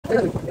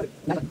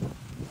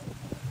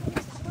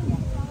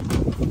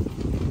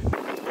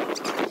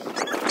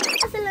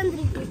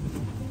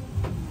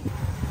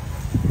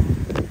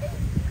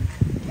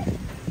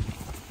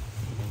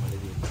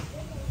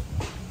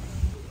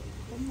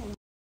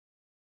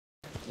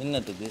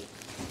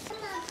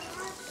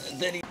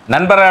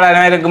நண்பர்கள்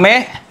அனைவருக்குமே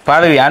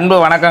பாதவி அன்பு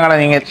வணக்கங்களை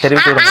நீங்க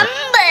தெரிவித்து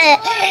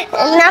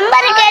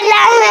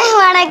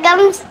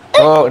வணக்கம்.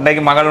 ஓ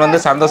இன்னைக்கு மகள் வந்து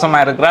சந்தோஷமா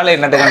இருக்கிறாள்.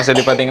 என்னத்துக்குன்னு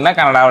சொல்லி பாத்தீங்கன்னா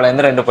கனடாவில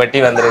இருந்து 2 பெட்டி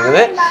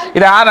வந்திருக்குது.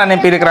 இது யார்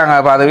அனுப்பி இருக்கிறாங்க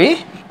பாதவி?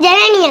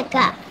 ஜனனி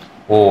அக்கா.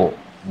 ஓ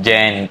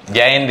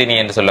ஜெயந்தினி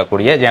என்று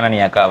சொல்லக்கூடிய ஜனனி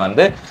அக்கா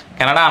வந்து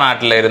கனடா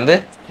நாட்டில இருந்து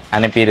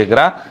அனுப்பி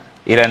இருக்கிறா.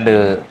 2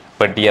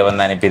 பெட்டியை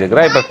வந்து அனுப்பி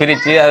இருக்கிறா. இப்ப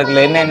பிரிச்சு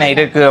அதுல என்னென்ன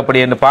இருக்கு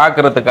அப்படின்னு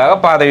பாக்குறதுக்காக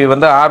பாதவி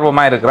வந்து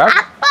ஆர்வமா இருக்கிறா.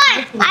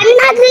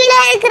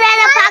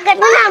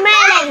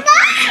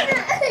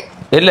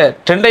 இல்ல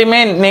ரெண்டையுமே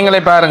நீங்களே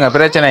பாருங்க,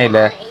 பிரச்சனை இல்ல.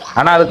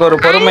 ஆனா அதுக்கு ஒரு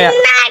பொறுமையா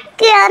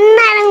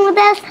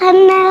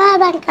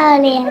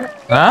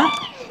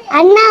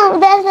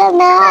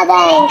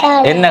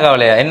என்ன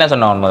கவலையா? என்ன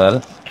சொன்னவன் முதல்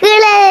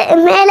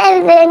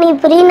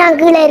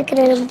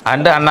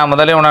அண்ணா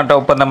முதலே உன்கிட்ட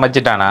ஒப்பந்தம்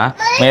வச்சுட்டானா?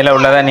 மேல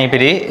உள்ளதா நீ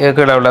பிரி,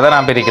 கீழே உள்ளதா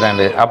நான்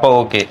பிரிக்கிறேன். அப்போ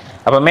ஓகே.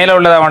 அப்ப மேல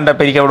உள்ளதை அவன்கிட்ட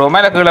பிரிக்க விடுவோமா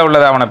இல்ல கீழே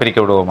உள்ளதை அவனை பிரிக்க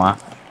விடுவோமா?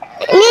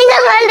 நீங்க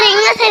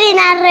சொல்றீங்க, சரி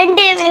நான்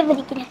ரெண்டையுமே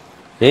பிரிக்கிறேன்.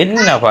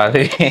 என்ன பாது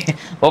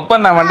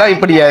ஒப்பந்தம் வேண்டா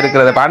இப்படியா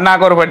இருக்கிறது?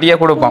 அண்ணாக்கு ஒரு பட்டியை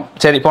கொடுப்போம்.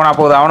 சரி போனா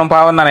போகுது, அவனும்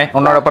பாவம் தானே,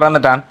 உன்னோட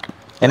பிறந்துட்டான்,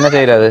 என்ன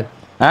செய்யறது?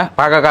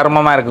 பார்க்க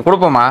கர்மமா இருக்கு,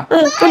 கொடுப்போமா?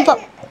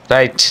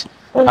 ரைட்.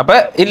 அப்ப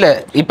இல்ல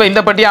இப்ப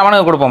இந்த பட்டியை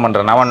அவனுக்கு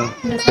கொடுப்போம்ன்றான், அவன்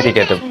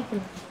பிரிக்கட்டும்.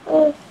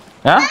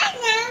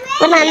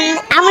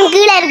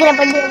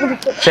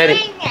 சரி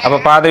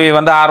அப்ப பாதவி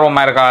வந்து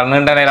ஆர்வமா இருக்காள்,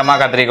 நீண்ட நேரமா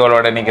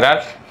கத்திரிக்கோளோட நிற்கிறாள்.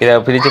 இதை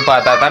பிரிச்சு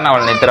பார்த்தா தான்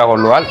அவள் நித்திரை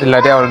கொள்வாள்,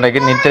 இல்லாட்டி அவள்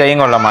இன்றைக்கு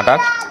நித்திரையும் கொள்ள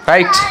மாட்டாள்.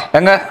 ரைட்.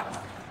 எங்க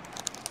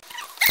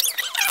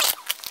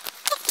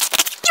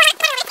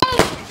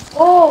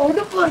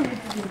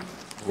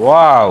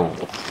வாவ்,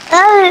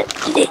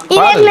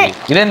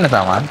 இது என்ன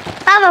சாமான்?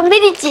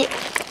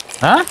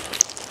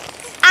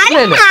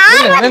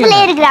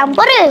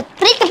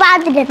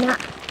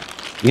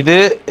 இது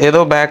ஏதோ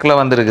பேக்ல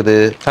வந்திருக்குது,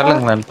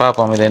 சொல்லுங்க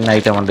பாப்போம் இது என்ன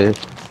ஐட்டம் உண்டு.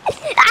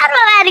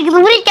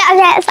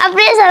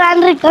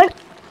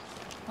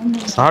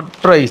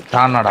 சர்ப்ரைஸ்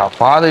தானடா,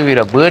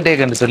 பாதவியோட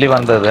பர்த்டேக்கு சொல்லி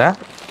வந்தது.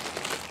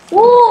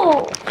 ஓ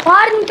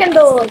ஃபாரின்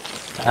கண்டோஸ்.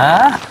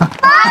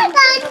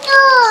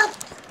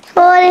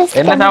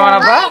 என்ன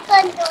சாமானப்பா?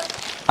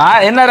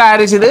 என்னடா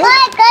அரிசி இது?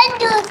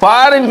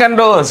 ஃபாரின்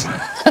கண்டோஸ்.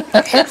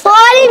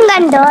 ஃபாரின்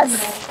கண்டோஸ்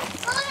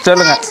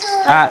சொல்லுங்க.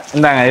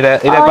 இந்தாங்க,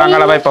 இதை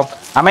பங்கள வைப்போம்,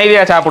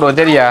 அமைதியா சாப்பிடுவோம்,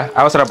 சரியா?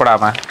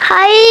 அவசரப்படாம.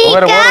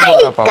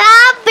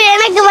 காப்பி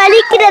எனக்கு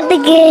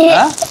வலிக்கிறதுக்கு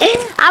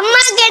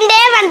அம்மா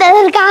கண்டே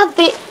வந்தது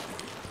காப்பி.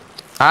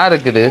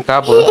 இருக்குது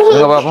காப்பு,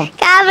 இங்க பாப்போம்.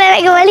 காப்பி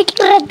எனக்கு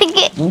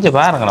வலிக்கிறதுக்கு இங்க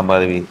பாருங்க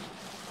பாதவி.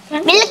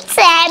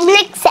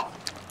 மில்க்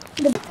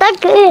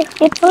தக்கு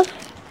இப்போ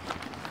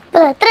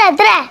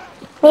த்ர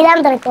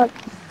நீதான் தரக்கோ.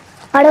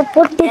 அட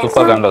போட்டு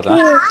சூப்பர் கண்டோஸ்.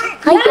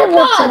 ஐயோ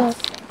போச்சு.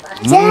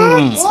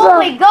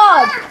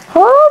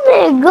 Oh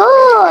my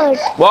god.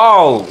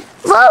 Wow.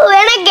 Wow,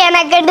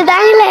 எனக்கு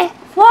எடுதாங்களே.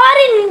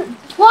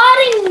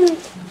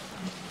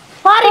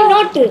 Foreign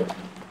note.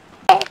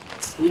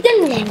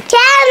 இதென்ன?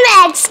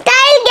 Camback,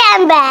 style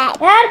camback.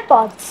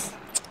 AirPods.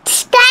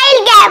 Style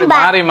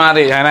camback.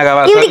 மாறி எனக்கு அவ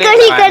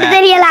சொல்லி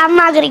தெரியல,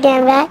 அம்மா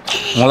கிட்டேங்க.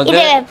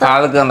 உங்களுக்கு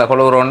அதுக்கு அந்த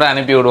கொழுவுரோண்ட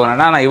அனுப்பி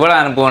விடுவேன்னா நான் இவ்வளவு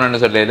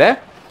அனுப்புவேன்னு சொல்லல.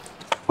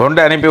 கொண்டு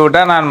அனுப்பி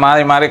விட்டா நான்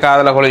மாறி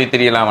காதல கொழுவி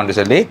தெரியலாம்னு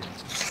சொல்லி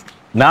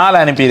 4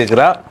 அனுப்பி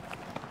இருக்கிறா.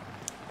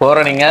 போற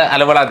நீங்க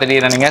அலுவலா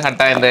தெரியல, நீங்க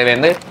கட்டாயம்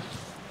தேவைன்னு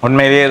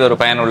உண்மையிலேயே இது ஒரு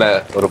பயனுள்ள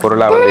ஒரு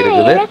பொருளா வந்து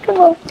இருக்குது.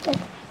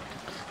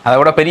 அதை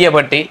விட பெரிய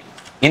பட்டி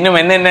இன்னும்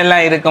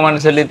என்னென்னலாம்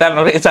இருக்குமான்னு சொல்லித்தான்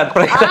நிறைய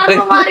சர்ப்ரைஸ்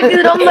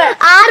ரொம்ப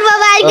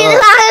ஆர்வமா இருக்குது.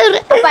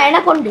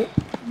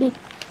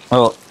 ஓ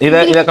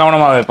இதை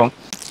கவனமா வைப்போம்.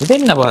 இது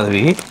என்ன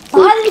பாதவி?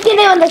 பாதவிக்கே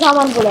வந்த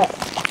சாமான் போல.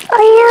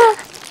 ஐயா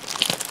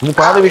இது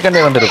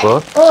பாதவிக்கே வந்திருக்கோ?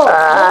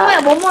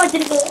 பொம்மை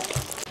வச்சிருக்கு.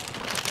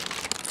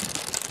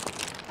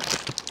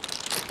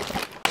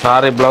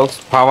 சாரி பிளவுஸ்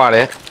பாவாடை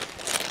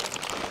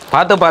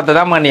பார்த்து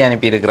தான் பண்ணி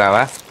அனுப்பி இருக்கிறாவ.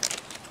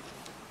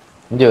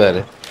 இங்க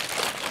வேறு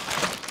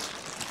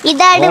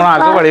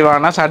இதற்கு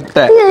வடிவான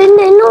சட்டை.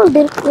 இன்னொரு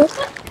இருக்கு.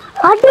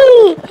 அடி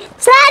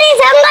சாரி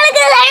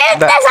உங்களுக்கு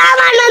எடுத்த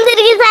சாமான்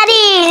வந்திருக்கு. சாரி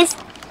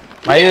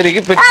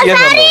மயூரிக்கு பெரிய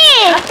சம்பளம்.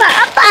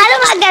 அப்பா அத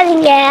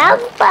பார்க்காதீங்க.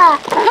 அப்பா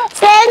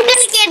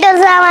செங்கல் கேட்ட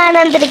சாமான்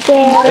வந்திருக்கு.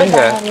 எங்க?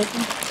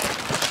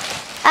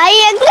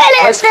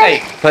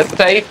 ஃபர்ஸ்ட்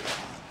டைம்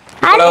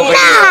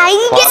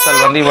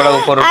இவ்வளவு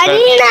பொருட்கள்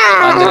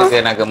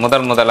எனக்கு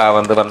முதலா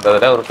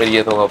வந்ததுல ஒரு பெரிய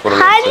தொகை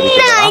பொருள்.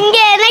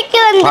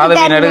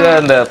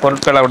 அந்த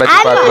பொருட்களை உடைச்சு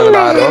பார்க்கறது.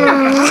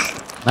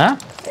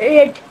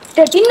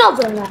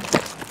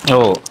 ஓ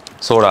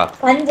சோடா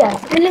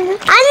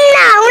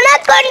அண்ணா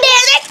உனக்கு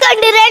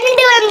எனக்கு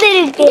 2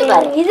 வந்திருக்கு.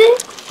 இது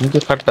இங்க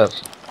கட்டர்.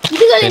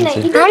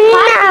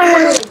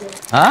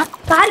 ஆ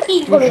கார்த்தி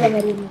கொடுங்க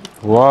மாதிரி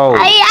வாவ்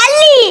ஐ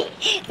அள்ளி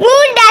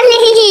மூண்டலி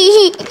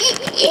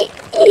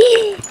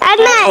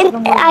அண்ணா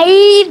ஐ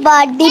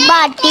பாட்டி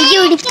பாட்டி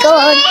குடிக்கோ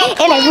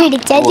எனக்கு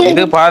பிடிச்சது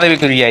இது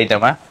பாதவிக்குரிய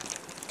ஐட்டமா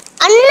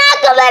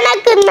அண்ணாக்கு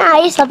எனக்கு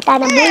நான்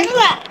சாப்பிட்டானே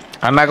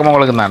அண்ணாக்கும்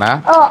உங்களுக்கு தானா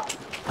ஓ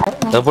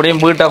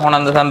எப்படியும் வீட்டை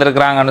கொண்டாந்து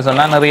தந்துருக்குறாங்கன்னு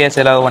சொன்னா நிறைய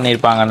செலவு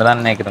பண்ணியிருப்பாங்கன்னு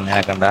தான் நினைக்கிறேன்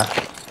எனக்குண்டா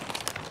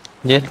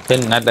ஏ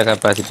பெண் நல்ல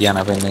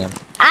கெப்பாசிட்டியான பெண்ணு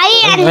ஐ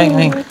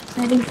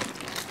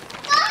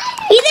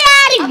இது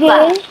யாருக்கு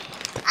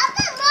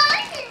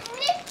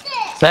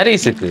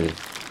சரிசுக்கு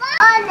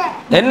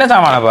என்ன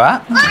சாமானப்பா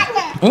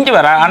இங்க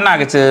வர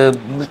அண்ணாக்கு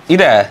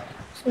இத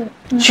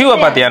ஷூவை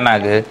பாத்தியா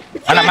அண்ணாக்கு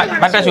அண்ணா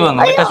மற்ற ஷூங்க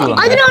மற்ற ஷூங்க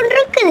அதுல ஒன்று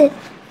இருக்குது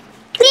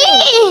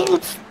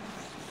ப்ளீஸ்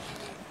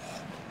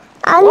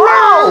அண்ணா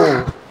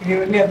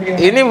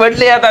இனி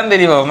வெள்ளையா தான்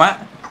தெரியுமாமா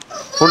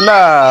ஃபுல்லா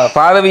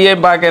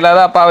பாதவியையும்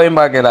பார்க்கலாதா அப்பாவையும்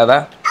பார்க்கலாதா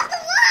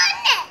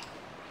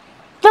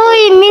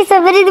தோய் மீச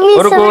வருது மீச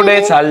ஒரு கூடை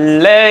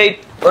சல்லை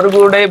ஒரு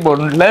கூடை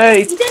பொன்லை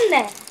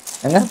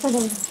எங்க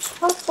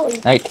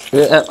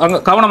அங்க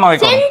கவனமா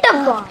வைக்கணும்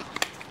சென்டப்பா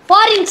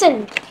ஃபாரின்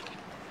சென்ட்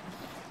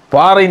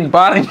பாரின்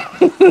பாரின்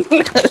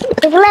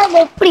இதெல்லாம்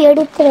எப்படி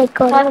எடுத்து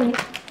வைக்கணும்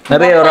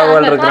நிறைய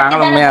உறவுகள் இருக்கிறாங்க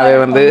உண்மையாவே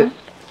வந்து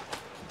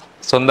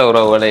சொந்த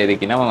உறவுகளை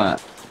இருக்கணும்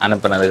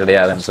அனுப்புனது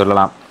கிடையாதுன்னு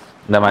சொல்லலாம்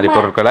இந்த மாதிரி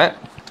பொருட்களை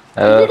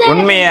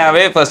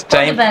உண்மையாவே ஃபர்ஸ்ட்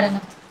டைம்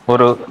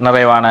ஒரு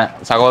நிறைவான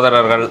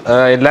சகோதரர்கள்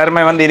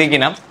எல்லாருமே வந்து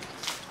இருக்கணும்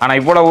ஆனா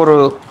இவ்வளவு ஒரு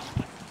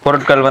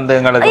பொருட்கள் வந்து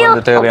எங்களுக்கு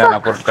வந்து தேவையான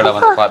பொருட்களை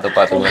வந்து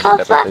பார்த்து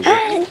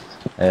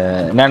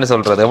என்னன்னு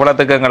சொல்றது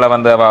எவ்வளவுக்கு எங்களை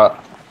வந்து அவ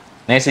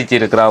நேசிச்சு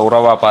இருக்கிறா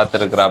உறவா பார்த்து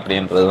இருக்கிறா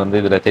அப்படின்றது வந்து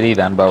இதுல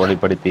தெரியுது அன்பா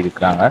வெளிப்படுத்தி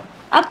இருக்கிறாங்க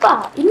அப்பா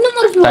இன்னும்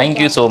ஒரு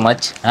தேங்க்யூ ஸோ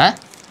மச்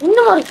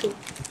இன்னும் ஒரு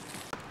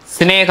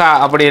சினேகா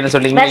அப்படின்னு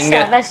சொல்லி இங்க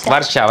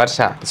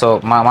வர்ஷா ஸோ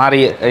மாறி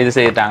இது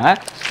செய்துட்டாங்க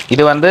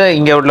இது வந்து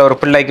இங்க உள்ள ஒரு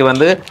பிள்ளைக்கு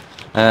வந்து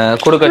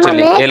கொடுக்க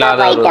சொல்லி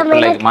இயலாத ஒரு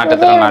பிள்ளைக்கு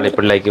மாற்றுத்திறனாளி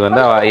பிள்ளைக்கு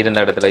வந்து அவ இருந்த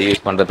இடத்துல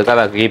யூஸ் பண்றதுக்கு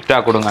அதை கிஃப்டா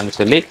கொடுங்கன்னு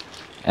சொல்லி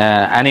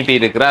அனுப்பி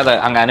இருக்கிறா அதை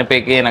அங்க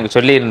அனுப்பிக்கு எனக்கு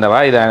சொல்லி இருந்தவா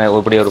இது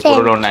இப்படி ஒரு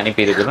பொருள் ஒன்று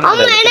அனுப்பி இருக்கிறோம்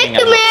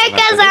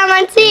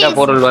இந்த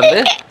பொருள் வந்து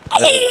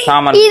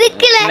சாமான்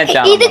இதுக்குள்ள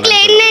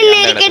என்ன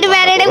இருக்குது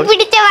வேற எனக்கு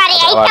பிடிச்ச மாதிரி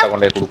ஐட்டம்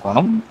கொண்டே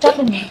கொடுக்கணும்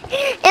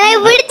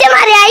எனக்கு பிடிச்ச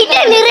மாதிரி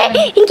ஐட்டம்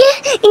இங்க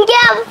இங்க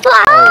அப்பா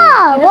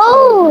ஓ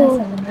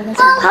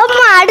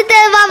அம்மா அடுத்து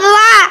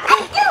பாப்பா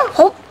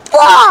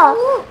அப்பா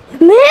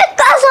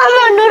மேக்கா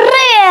சாமான்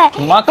நிறைய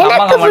சும்மா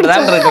கம்மங்க மட்டும்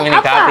தான் இருக்கு நீ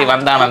காத்தி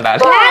வந்தானடா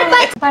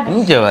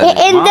இங்க வா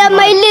எந்த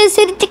மயில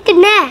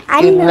சிரிச்சுக்கினே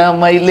என்ன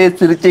மயிலே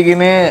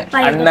சிரிச்சுக்கினே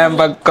அண்ணன்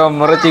பக்கம்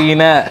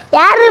முறைச்சுக்கினே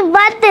யாரு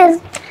பாத்து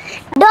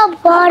டோ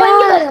போடா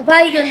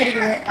பாய்க்கு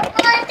வந்திருக்கு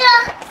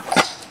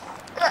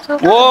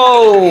ஓ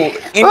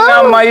என்ன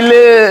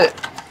மயிலு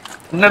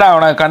என்னடா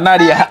உனக்கு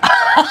கண்ணாடியா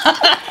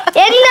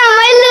என்ன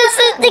மயில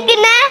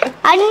சிரிச்சுக்கினே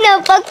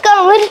அண்ணன்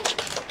பக்கம்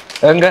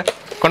எங்க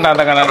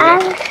கொண்டாந்த கண்ணாடி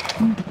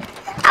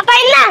அப்ப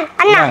என்ன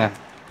அண்ணா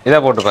இத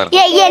போட்டு பாரு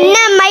என்ன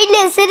மயில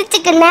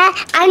சிரிச்சுக்கினே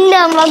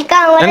அண்ணன்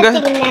பக்கம்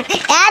வச்சிக்கினே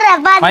யார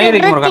பாத்து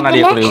மயிலுக்கு ஒரு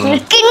கண்ணாடியை போடு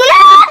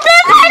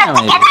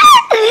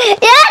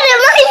யாரு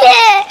மயில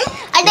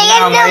அட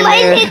என்ன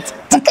மயில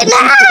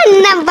சிரிச்சுக்கினே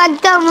அண்ணன்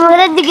பக்கம்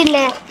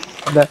வச்சிக்கினே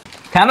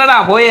கனடா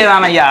போயே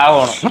தான் ஐயா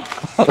ஆகணும்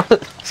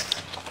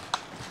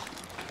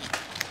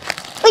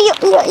ஐயோ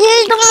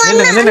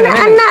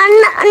அண்ணா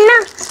அண்ணா அண்ணா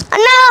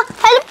அண்ணா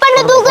ஹெல்ப் பண்ண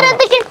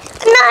தூக்குறதுக்கு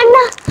அண்ணா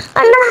அண்ணா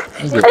அண்ணா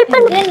ஹெல்ப்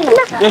பண்ணு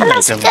அண்ணா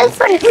ஹெல்ப்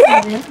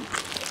பண்ணு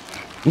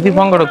இது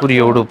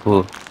பங்கடக்குரிய உடுப்பு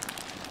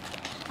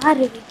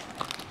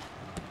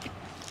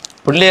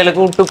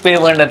பிள்ளைகளுக்கு உடுப்பே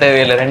வேண்ட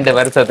தேவையில்லை 2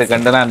 வருஷத்துக்கு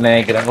கண்டு நான்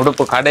நினைக்கிறேன்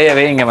உடுப்பு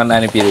கடையவே இங்க வந்து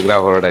அனுப்பி இருக்கிறா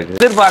அவரோட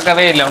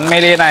எதிர்பார்க்கவே இல்லை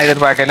உண்மையிலேயே நான்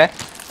எதிர்பார்க்கல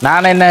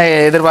நான் என்ன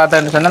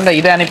எதிர்பார்த்தேன்னு சொன்னா இந்த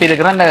இதை அனுப்பி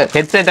இருக்கிறேன் இந்த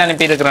ஹெட்செட்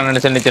அனுப்பி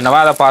இருக்கிறேன்னு சொல்லி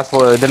சொன்னவா அதை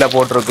பாஸ்போர்ட் இதுல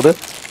போட்டிருக்குது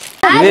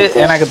இது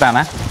எனக்கு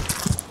தானே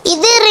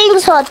இது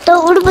ரிங் சோத்து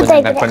உடுப்பு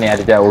கட் பண்ணி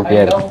அடிச்சா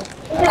ஓகே இருக்கும்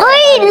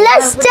ஓய்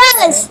லெஸ்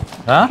சாஸ்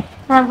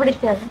நான்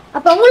பிடிக்காது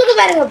அப்ப உங்களுக்கு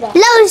பாருங்க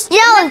லவ்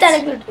ஜாஸ்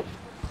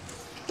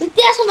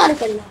வித்தியாசமா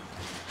இருக்குல்ல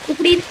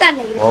இப்படி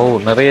இருக்காங்க ஓ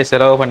நிறைய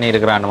செலவு பண்ணி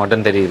இருக்கிறான்னு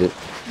மட்டும் தெரியுது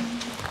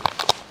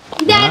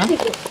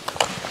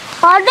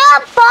அட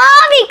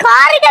பாவி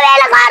காருக்கு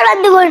வேலை கார்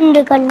வந்து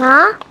கொண்டிருக்கண்ணா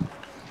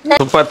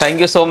சூப்பர்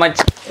தேங்க்யூ ஸோ மச்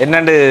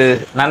என்னண்டு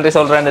நன்றி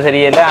சொல்றேன்னு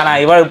தெரியல ஆனா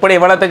இப்படி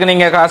இவ்வளவுக்கு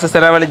நீங்க காசு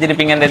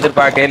செலவழிச்சிருப்பீங்கன்னு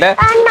எதிர்பார்க்கல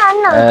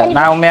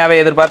நான் உண்மையாவே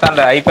எதிர்பார்த்தேன்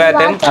அந்த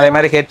ஐபேடும் அதே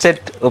மாதிரி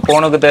ஹெட்செட்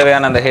போனுக்கு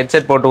தேவையான அந்த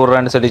ஹெட்செட் போட்டு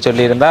விடுறேன்னு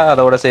சொல்லியிருந்தா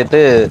அதோட சேர்த்து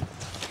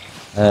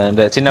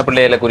இந்த சின்ன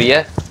பிள்ளைகளுக்குரிய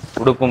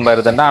உடுப்பும்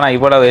வருதுண்டா ஆனா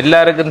இவ்வளவு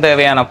எல்லாருக்கும்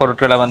தேவையான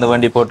பொருட்களை வந்து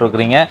வேண்டி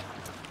போட்டிருக்கிறீங்க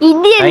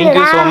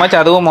தேங்க்யூ ஸோ மச்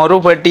அதுவும் ஒரு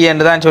பெட்டி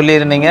என்று தான்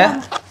சொல்லியிருந்தீங்க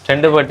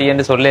 2 பெட்டி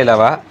என்று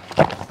சொல்லலவா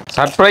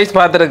சர்ப்ரைஸ்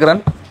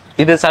பார்த்துருக்கிறேன்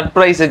இது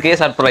சர்ப்ரைஸுக்கே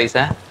சர்ப்ரைஸ்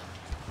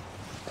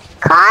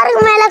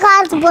காருக்கு மேல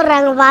காசு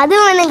போடுறாங்க அது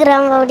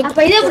வேணுங்கறாங்க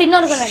அப்ப இது எப்படி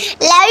இன்னொரு கண்ணாடி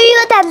love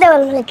you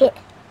தந்தவங்களுக்கு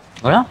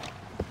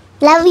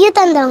love you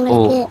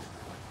தந்தவங்களுக்கு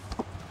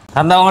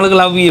தந்தவங்களுக்கு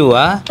love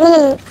யூவா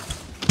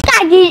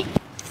காடி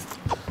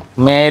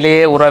மேலே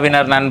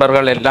உறவினர்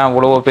நண்பர்கள் எல்லாம்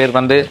இவ்வளவு பேர்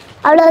வந்து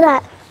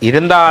அவ்வளவுதான்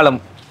இருந்தாலும்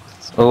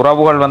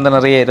உறவுகள் வந்து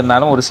நிறைய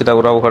இருந்தாலும் ஒரு சில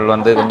உறவுகள்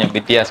வந்து கொஞ்சம்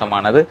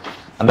வித்தியாசமானது.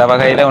 அந்த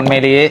வகையில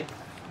உண்மையிலேயே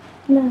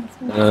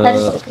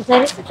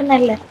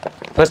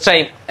ஃபர்ஸ்ட்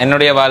டைம்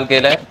என்னுடைய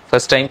வாழ்க்கையில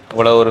ஃபர்ஸ்ட் டைம்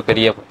இவ்வளவு ஒரு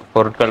பெரிய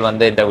பொருட்கள்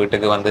வந்து இந்த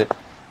வீட்டுக்கு வந்து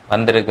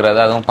வந்திருக்கிறது.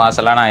 அதுவும்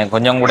பார்சலா நான்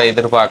கொஞ்சம் கூட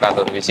எதிர்பார்க்காத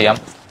ஒரு விஷயம்.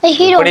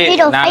 இப்படி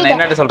நான்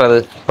என்னட்டு சொல்றது,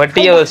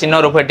 பெட்டியை சின்ன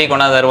ஒரு பெட்டி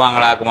கொண்டாந்து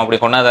தருவாங்களாக்கும், அப்படி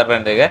கொண்டாந்து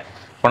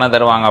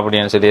தருவாங்க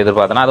அப்படின்னு சொல்லி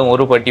எதிர்பார்த்தேன். அதுவும்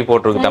ஒரு பெட்டி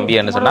போட்டிருக்கு தம்பி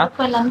என்ன சொன்னா,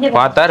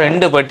 பார்த்தா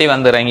 2 பெட்டி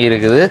வந்து இறங்கி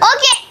இருக்குது.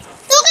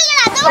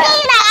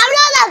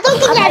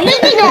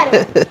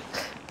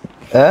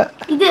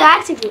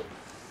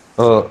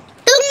 ஓ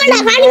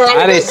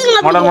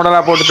மாடலா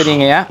போட்டு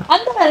தெரியுங்கய்யா.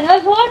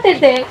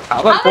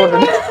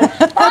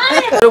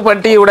 ஒரு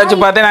பட்டி உடைச்சு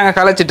பார்த்தே நாங்க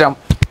கலைச்சிட்டோம்.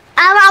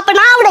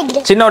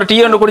 சின்ன ஒரு டீ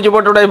ஒன்று குடிச்சு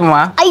போட்டு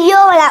உடைப்போமா? ஐயோ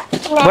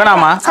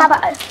வேணாமா?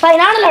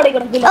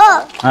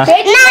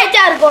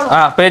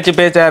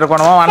 பேச்சா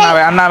இருக்கணுமா?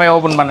 அண்ணாவே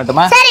ஓபன்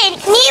பண்ணட்டுமா? சரி,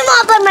 நீ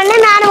ஓபன் பண்ணு,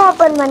 நானும்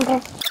ஓபன்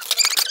பண்றேன்.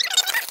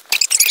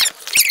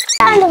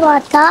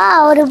 பார்த்தா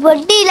ஒரு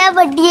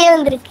பட்டியே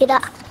வந்திருக்கிறா.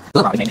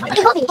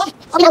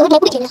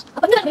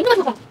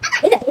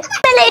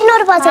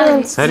 இன்னொரு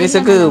பாசம்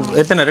சரிசுக்கு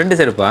எத்தனை 2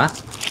 செருப்பா?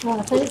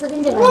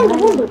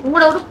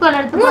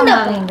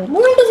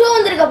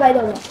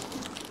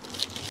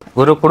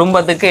 ஒரு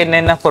குடும்பத்துக்கு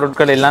என்னென்ன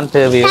பொருட்கள் எல்லாம்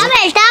தேவையோ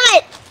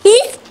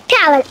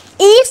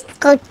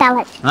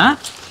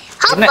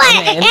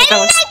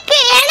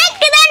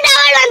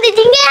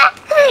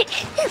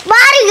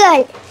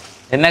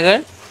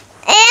என்னகள்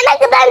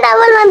எனக்கு தான்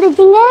டவல்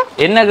வந்துட்டீங்க.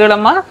 என்ன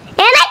கேளம்மா?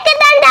 எனக்கு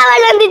தான்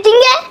டவல்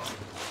வந்துட்டீங்க.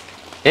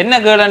 என்ன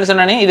கேள்னு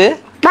சொன்னா நீ? இது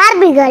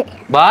பார்பி கேர்ள்.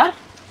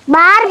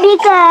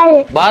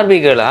 பார்பி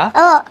கேர்ளா?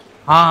 ஓ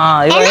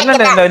இவ என்ன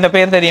இந்த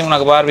பேர் தெரியும்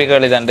உனக்கு? Barbie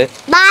girl இதாண்டு.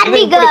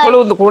 பார்பி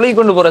கேர்ள் கொளி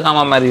கொண்டு போற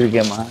சாமா மாதிரி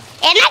இருக்கேம்மா.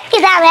 எனக்கு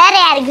தான், வேற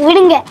யாருக்கு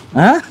விடுங்க.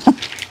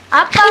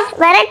 அப்பா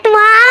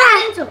வரட்டுமா?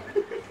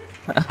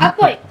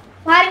 அப்போய்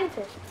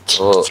பாருங்க.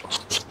 ஓ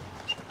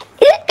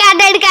இது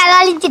கடடுக்க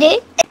அழிச்சிடு.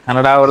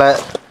 கனடாவுல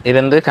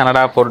இருந்து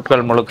கனடா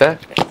பொருட்கள் முழுக்க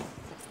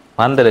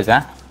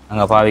வந்திருக்கேன்.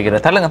 அங்க பாவிக்கிற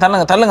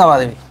தள்ளுங்க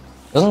பாதவி.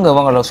 எங்க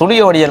உங்களோட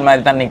சுடியோ ஒடியல்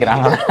மாதிரி தான்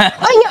நிக்கிறாங்க.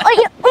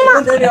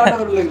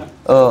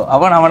 ஓ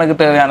அவனுக்கு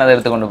தேவையானதை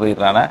எடுத்து கொண்டு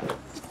போயிடுறான.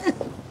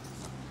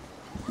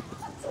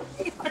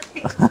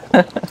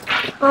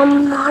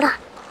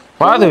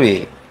 பாதவி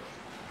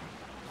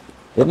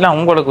எல்லாம்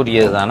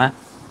உங்களுக்குரியது தானே?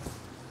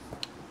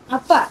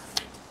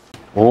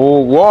 ஓ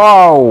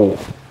வாவ்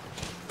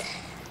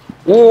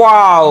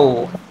வாவ்.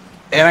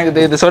 எனக்கு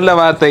இது சொல்ல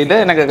வார்த்தையில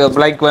எனக்கு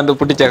பிளாக் வந்து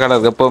பிடிச்ச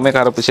கலர். எப்பவுமே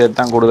கருப்பு ஷர்ட்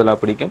தான் கூடுதலா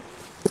பிடிக்கும்.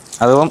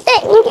 அதுவும்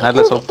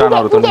நல்ல சாஃப்டான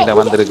ஒரு துணியில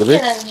வந்திருக்குது.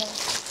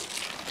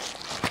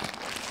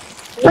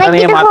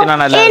 மாத்தினா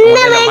நல்லா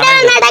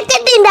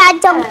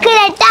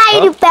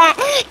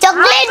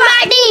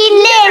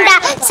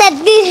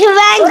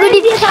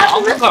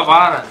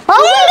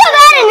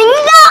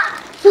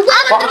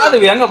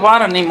எங்க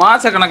பாரு நீ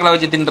மாச கணக்குல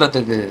வச்சு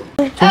தின்றதுக்கு.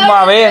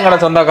 சும்மாவே எங்களை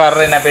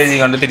சொந்தக்காரர் என்ன பேசி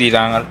கொண்டு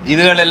திரியிறாங்க.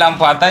 இதுகள் எல்லாம்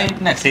பார்த்தா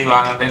என்ன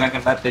செய்வாங்க எனக்கு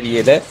என்ன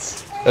தெரியல.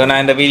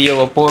 நான் இந்த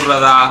வீடியோவை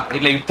போடுறதா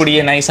இல்ல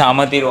இப்படியே நைஸா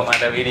அமர்த்திடுவோம்.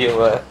 இந்த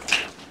வீடியோவை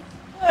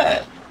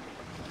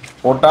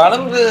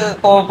போட்டாலும்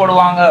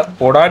கோவப்படுவாங்க,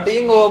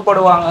 போடாட்டியும்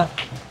கோவப்படுவாங்க.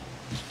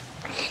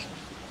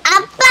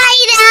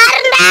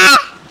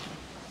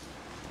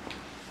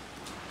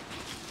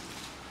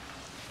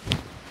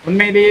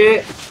 உண்மையிலேயே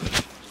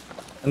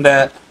இந்த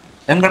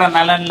எங்கட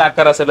நலன்ல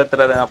அக்கறை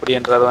செலுத்துறது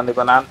அப்படின்றது வந்து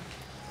இப்ப நான்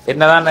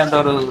என்னதான் இந்த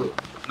ஒரு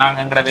நாங்க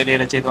எங்கட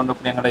வேலையில செய்து கொண்டு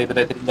இப்படி எங்கட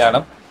இதுல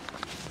தெரிஞ்சாலும்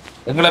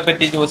எங்களை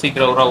பற்றி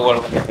யோசிக்கிற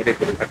உறவுகள் வந்து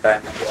இருக்குது.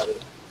 கட்டாயம்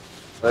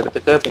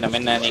எடுத்துக்க பின்ன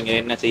என்ன நீங்க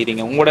என்ன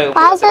செய்றீங்க உங்களோட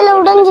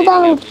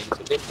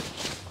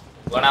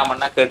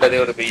வேணாமன்னா கேட்டதே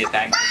ஒரு பெரிய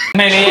தேங்க்ஸ்.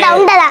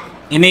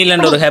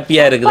 இன்னையில ஒரு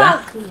ஹாப்பியா இருக்குதா?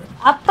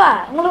 அப்பா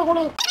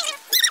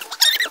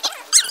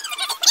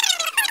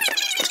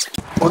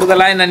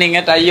கூடுதலா என்ன நீங்க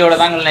டையோட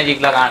தான்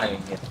நெஜிக்கல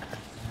காணுவீங்க.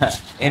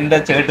 எந்த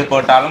சேட்டு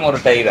போட்டாலும் ஒரு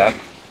டை தான்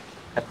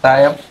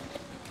கட்டாயம்.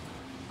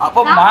 அப்ப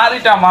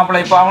மாறிட்டா மாப்பிள்ளை.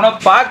 இப்ப அவனை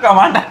பார்க்க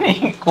மாட்டான். நீ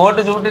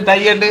கோட்டு சூட்டு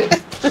டையட்டு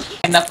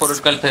என்ன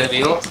பொருட்கள்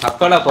தேவையோ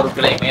சக்கல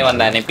பொருட்களையுமே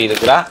வந்து அனுப்பி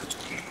இருக்கிறா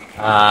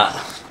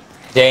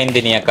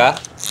ஜெயந்தினி அக்கா.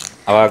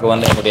 அவளுக்கு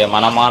வந்து என்னுடைய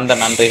மனமார்ந்த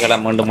நன்றிகளை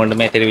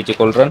மீண்டுமே தெரிவித்துக்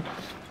கொள்றேன்.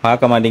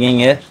 பார்க்க மாட்டீங்க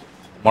இங்கே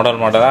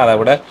மாடலாக அதை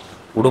விட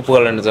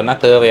உடுப்புகள்னு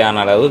சொன்னால்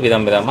தேவையான அளவு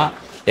விதம் விதமாக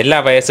எல்லா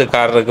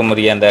வயசுக்காரருக்கும்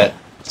உரிய அந்த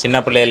சின்ன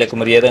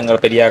பிள்ளைகளுக்கு உரியது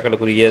எங்கள்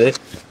பெரியாக்களுக்கு உரியது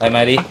அது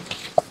மாதிரி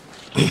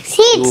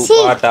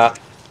பாட்டா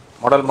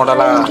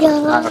மாடலாக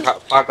நாங்கள்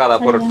பார்க்காத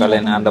பொருட்கள்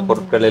என்ன அந்த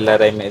பொருட்கள்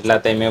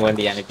எல்லாத்தையுமே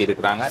வேண்டி அனுப்பி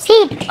இருக்கிறாங்க.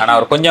 ஆனால்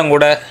அவர் கொஞ்சம்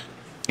கூட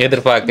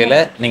எதிர்பார்க்கல.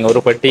 நீங்கள்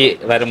ஒரு பட்டி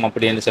வரும்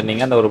அப்படின்னு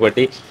சொன்னீங்க. அந்த ஒரு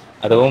பட்டி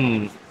அதுவும்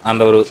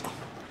அந்த ஒரு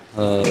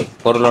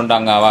பொருள் உண்டு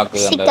அங்கே அவாக்கு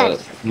அந்த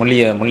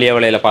முள்ளிய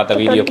வலையில பார்த்த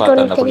வீடியோ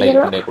பார்த்து அந்த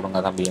பிள்ளைக்கு கொண்டே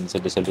கொடுங்க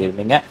தம்பின்னு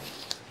சொல்லியிருந்தீங்க.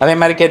 அதே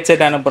மாதிரி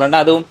ஹெட்செட் அனுப்புறேன்னா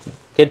அதுவும்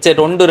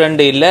ஹெட்செட் 1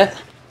 2 இல்லை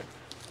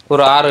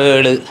ஒரு 6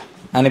 7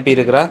 அனுப்பி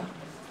இருக்கிறா.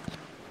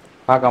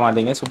 பார்க்க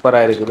மாட்டீங்க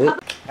சூப்பராக இருக்குது.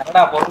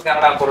 கனடா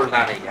பொருள்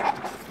தானே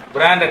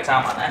பிராண்டட்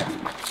சாமான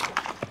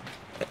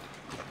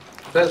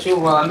ஷூ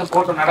வந்து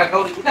போட்டு நடக்க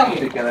ஒரு இடம்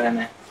இருக்குது.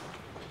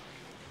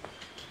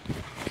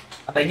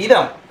 அந்த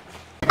இடம்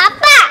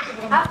அப்பா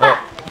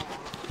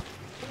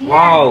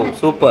வாவ்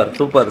சூப்பர்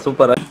சூப்பர்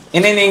சூப்பர்.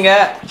 இனி நீங்க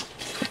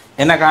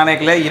என்ன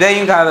காணிக்கல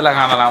இதையும் காதுல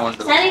காணலாம்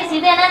உண்டு.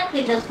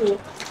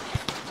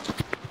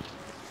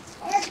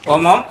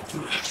 ஓமம்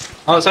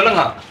ஓ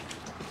சொல்லுங்க.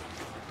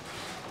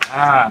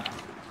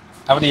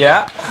 அப்படியா?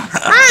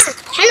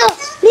 ஹலோ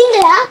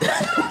நீங்களா?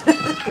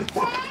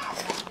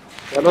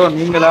 ஹலோ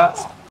நீங்களா?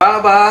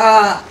 பாபா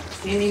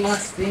சினிமா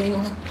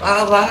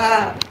பாபா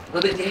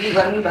ஒரு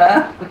ஜீவன்டா.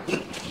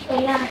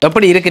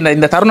 எப்படி இருக்கு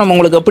இந்த தருணம்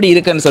உங்களுக்கு எப்படி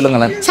இருக்குன்னு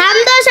சொல்லுங்களேன்.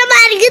 சந்தோஷமா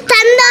இருக்கு.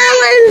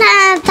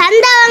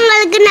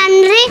 தந்தவங்களுக்கு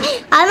நன்றி.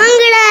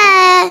 அவங்கள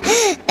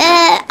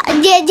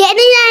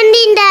ஜெனிதாண்டி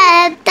இந்த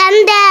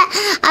தந்த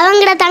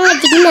அவங்கள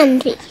தங்கச்சிக்கு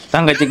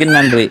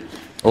நன்றி.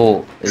 ஓ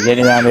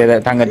ஜெனிதாண்டி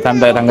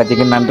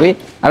தங்கச்சிக்கு நன்றி.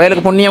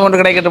 அவைகளுக்கு புண்ணியம்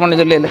ஒன்று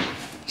கிடைக்கட்டும்னு சொல்லல.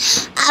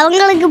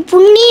 அவங்களுக்கு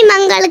புண்ணியம்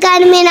மங்களுக்கு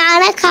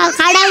அனுமையான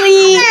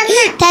கடவுள்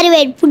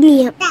தருவேன்.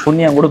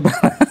 புண்ணியம் கொடுப்பேன்.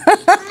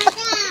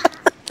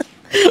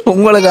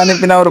 உங்களுக்கு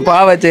அனுப்பினா ஒரு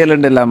பாவ செயல்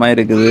இல்லாம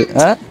இருக்குது.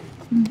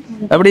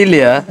 அப்படி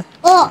இல்லையா?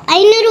 ஓ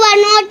 500 ரூபாய்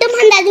நோட்டும்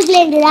அந்த அதுக்குள்ள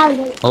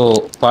இருந்து. ஓ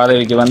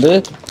பாதவிக்கு வந்து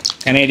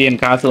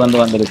கனேடியன் காசு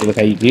வந்திருக்குது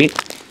கைக்கு.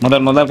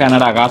 முதல்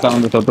கனடா காசை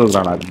வந்து தொட்டு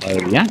இருக்கிறாங்க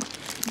பாதவியா.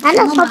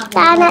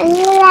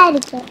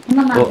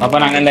 ஓ அப்ப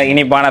நாங்க இந்த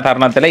இனிப்பான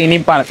தருணத்துல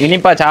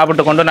இனிப்பா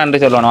சாப்பிட்டு கொண்டு நன்றி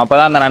சொல்லணும்.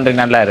 அப்பதான் அந்த நன்றி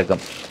நல்லா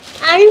இருக்கும்.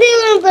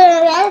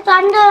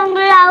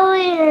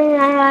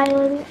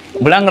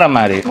 விளங்குற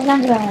மாதிரி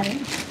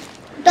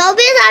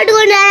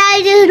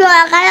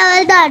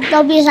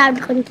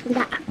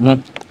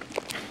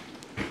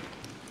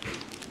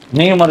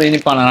நீங்க முதல்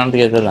இனிப்பான நன்றி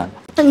சொல்லலாம்.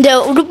 இந்த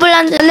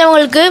உடுப்பெல்லாம்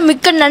தந்தவங்களுக்கு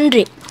மிக்க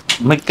நன்றி.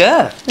 மிக்க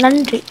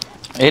நன்றி.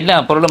 என்ன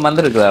பொருளும்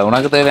வந்திருக்குதா?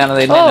 உனக்கு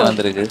தேவையானது என்ன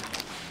வந்திருக்கு?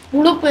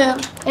 உடுப்பு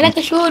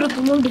எனக்கு ஷூ இருக்கு.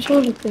 3 ஷூ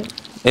இருக்கு.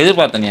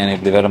 எதிர்பார்த்தேன் நீ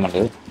இப்படி வர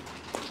மாட்டேது.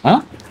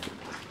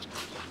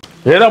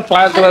 எதை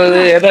பார்க்கறது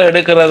எதை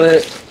எடுக்கிறது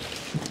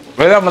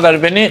எதை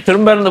முதல் பண்ணி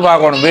திரும்ப இருந்து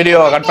பார்க்கணும்.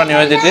 வீடியோவை கட் பண்ணி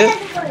வச்சுட்டு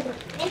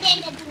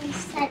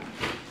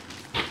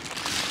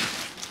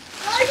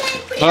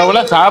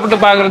சாப்பிட்டு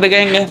பார்க்கறதுக்கே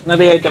இங்க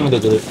நிறைய ஐட்டம்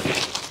இருக்குது.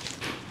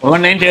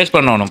 ஒவ்வொன்றையும் டேஸ்ட்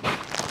பண்ணணும்.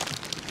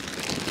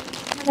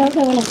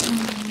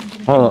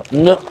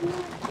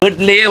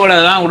 வீட்டிலேயே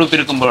இவ்வளவுதான் உடுப்பு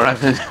இருக்கும் போல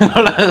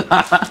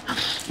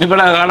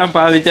இவ்வளவு காலம்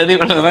பாதிச்சது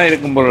இவ்வளவுதான்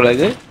இருக்கும் போல.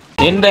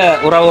 எந்த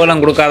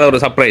உறவுகளும் கொடுக்காத ஒரு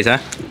சர்ப்ரைஸா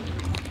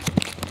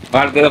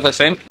வாழ்க்கையில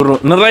ஃபர்ஸ்ட் டைம் ஒரு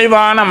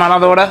நிறைவான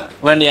மனதோட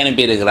வேண்டி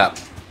அனுப்பி இருக்கிறார்.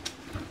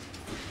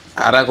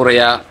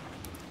 அறகுறையா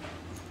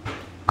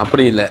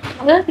அப்படி இல்லை,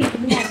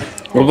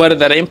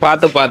 ஒவ்வொருத்தரையும்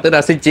பார்த்து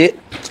ரசிச்சு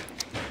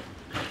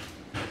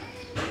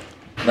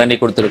வேண்டி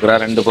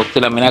கொடுத்துருக்குறார். 2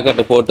 பொக்ஸில்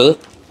மினக்கட்டு போட்டு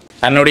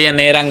தன்னுடைய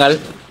நேரங்கள்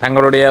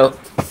தங்களுடைய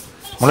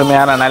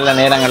முழுமையான நல்ல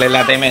நேரங்கள்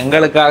எல்லாத்தையுமே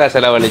எங்களுக்காக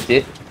செலவழித்து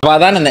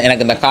அவள் தான்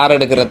எனக்கு இந்த கார்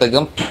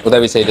எடுக்கிறதுக்கும்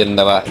உதவி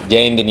செய்திருந்தவா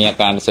ஜெயந்தினி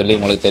அக்கான்னு சொல்லி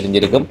உங்களுக்கு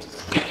தெரிஞ்சிருக்கும்.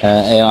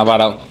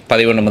 அவளை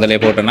 11 முதலே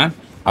போட்டோன்னா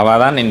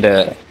அவள் தான் இந்த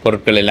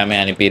பொருட்கள் எல்லாமே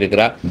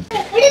அனுப்பியிருக்கிறா.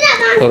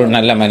 ஒரு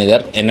நல்ல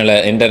மனிதர்,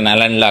 என்ற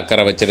நலனில்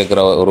அக்கறை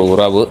வச்சிருக்கிற ஒரு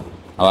உறவு.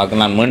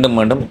 அவளுக்கு நான் மீண்டும்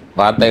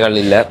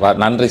வார்த்தைகள் இல்லை,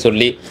 நன்றி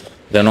சொல்லி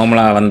இதை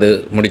நோமலாக வந்து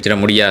முடிச்சிட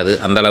முடியாது.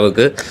 அந்த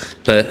அளவுக்கு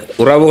இப்போ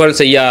உறவுகள்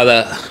செய்யாத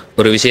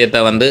ஒரு விஷயத்தை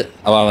வந்து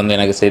அவள் வந்து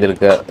எனக்கு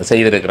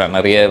செய்திருக்கிறான்.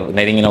 நிறைய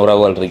நெருங்கின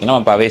உறவுகள் இருக்கணும்.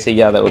 அப்போ அவை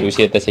செய்யாத ஒரு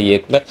விஷயத்தை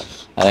செய்யக்கூட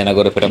அது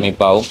எனக்கு ஒரு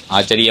பிரமிப்பாகவும்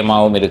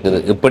ஆச்சரியமாகவும் இருக்குது.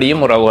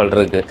 இப்படியும் உறவுகள்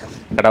இருக்குது.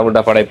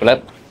 கடவுள்கிட்ட படைப்பில்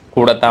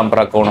கூடத்தான்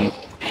பிறக்கணும்,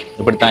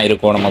 இப்படித்தான்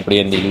இருக்கணும்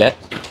அப்படின்னு இல்லை.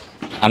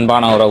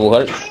 அன்பான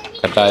உறவுகள்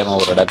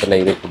கட்டாயமாக ஒரு இடத்துல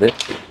இருக்குது.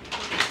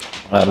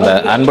 அந்த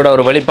அன்போட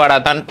ஒரு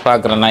வெளிப்பாடாக தான்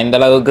பார்க்குறேன் நான். இந்த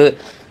அளவுக்கு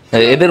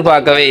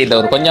எதிர்பார்க்கவே இல்லை,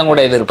 ஒரு கொஞ்சம் கூட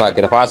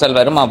எதிர்பார்க்கிறேன். பாசல்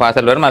வரும்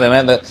அதே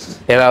மாதிரி இந்த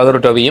ஏதாவது ஒரு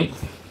டொவியும்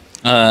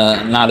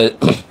 4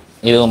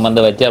 இதுவும்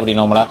வந்து வச்சு அப்படி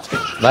நோம்பலா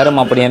வரும்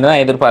அப்படின்னு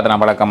தான்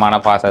எதிர்பார்த்தேன். வழக்கமான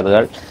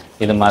பாசல்கள்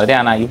இது மாதிரி.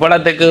 ஆனால்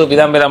இவ்வளத்துக்கு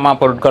விதமாக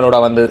பொருட்களோட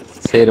வந்து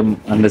சேரும்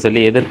என்று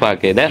சொல்லி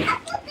எதிர்பார்க்கல.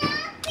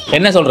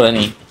 என்ன சொல்ற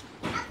நீ?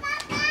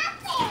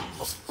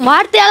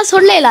 வார்த்தையால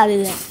சொல்ல இல்லாது,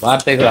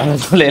 வார்த்தைகளால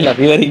சொல்ல இல்லை,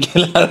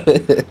 விவரிக்கலாது.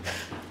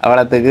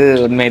 அவ்வளோத்துக்கு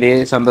உண்மையிலேயே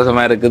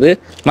சந்தோஷமா இருக்குது.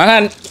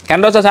 மகன்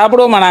கண்டோசா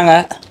சாப்பிடுவோமா?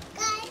 நாங்கள்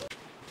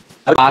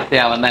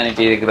ஆசையா வந்து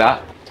அனுப்பி இருக்கிறா.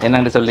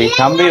 என்னன்னு சொல்லி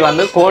தம்பி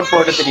வந்து கோட்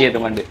போட்டு தெரியுது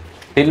மண்டு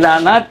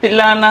தில்லானா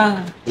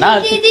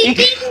சிக்கி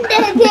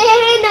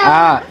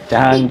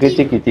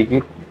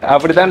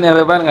அப்படித்தான்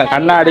பாருங்க.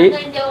 கண்ணாடி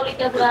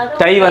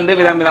டை வந்து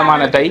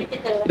விதமான டை.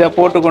 இதை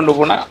போட்டு கொண்டு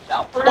போனா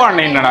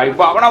என்னடா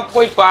இப்போ அவனை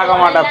போய்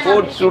பார்க்க மாட்டான்.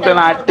 கோட் சூட்டை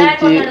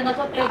அட்டிச்சு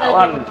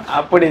அவன்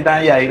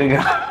அப்படித்தான்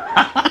இருக்கான்.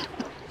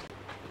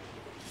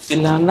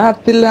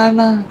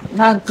 தில்லானா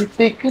நான்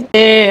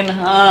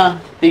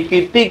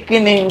திக்கு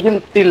நீங்கள்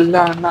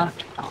தில்லானா.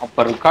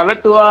 அப்புறம்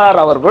கலட்டுவார்,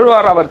 அவர்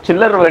விழுவார், அவர்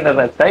சில்லர்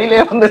வேண்டத ஸ்டைலே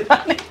வந்து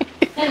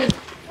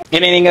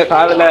இனி நீங்க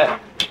காதுல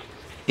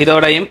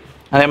இதோடையும்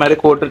அதே மாதிரி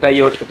கோட்டு டை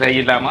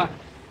இல்லாம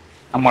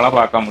நம்மள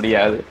பார்க்க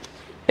முடியாது.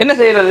 என்ன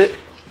செய்யறது?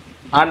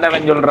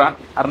 ஆண்டவன் சொல்றான்,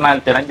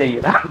 அருணாச்சலம்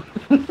செய்யறான்.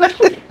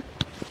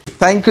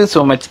 Thank you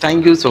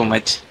so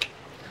much.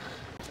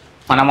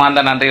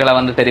 மனமார்ந்த நன்றிகளை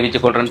வந்து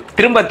தெரிவித்துக் கொள்றேன்.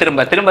 திரும்ப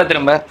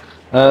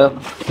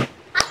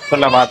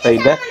சொல்ல வார்த்தை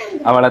இல்லை.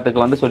 அவளத்துக்கு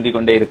வந்து சொல்லிக்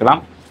கொண்டே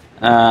இருக்கலாம்.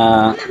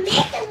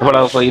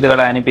 இவ்வளவு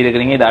இதுகளை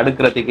அனுப்பியிருக்கிறீங்க, இதை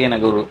அடுக்கிறதுக்கே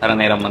எனக்கு ஒரு அரை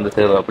நேரம் வந்து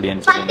தேவை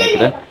அப்படின்னு சொல்லி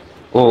நினைக்கிறேன்.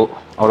 ஓ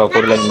அவ்வளோ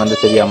பொருளை வந்து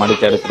சரியா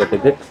மடிச்சு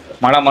அடுக்கிறதுக்கு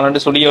மழை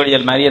மலண்டு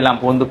சுடியோடியல் மாதிரி எல்லாம்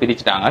பூந்து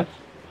பிரிச்சுட்டாங்க.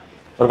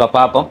 ஒரு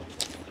பார்ப்போம்.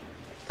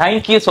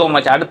 Thank you so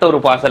much. அடுத்த ஒரு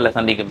பார்சலில்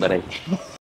சந்திக்கும் பிறகு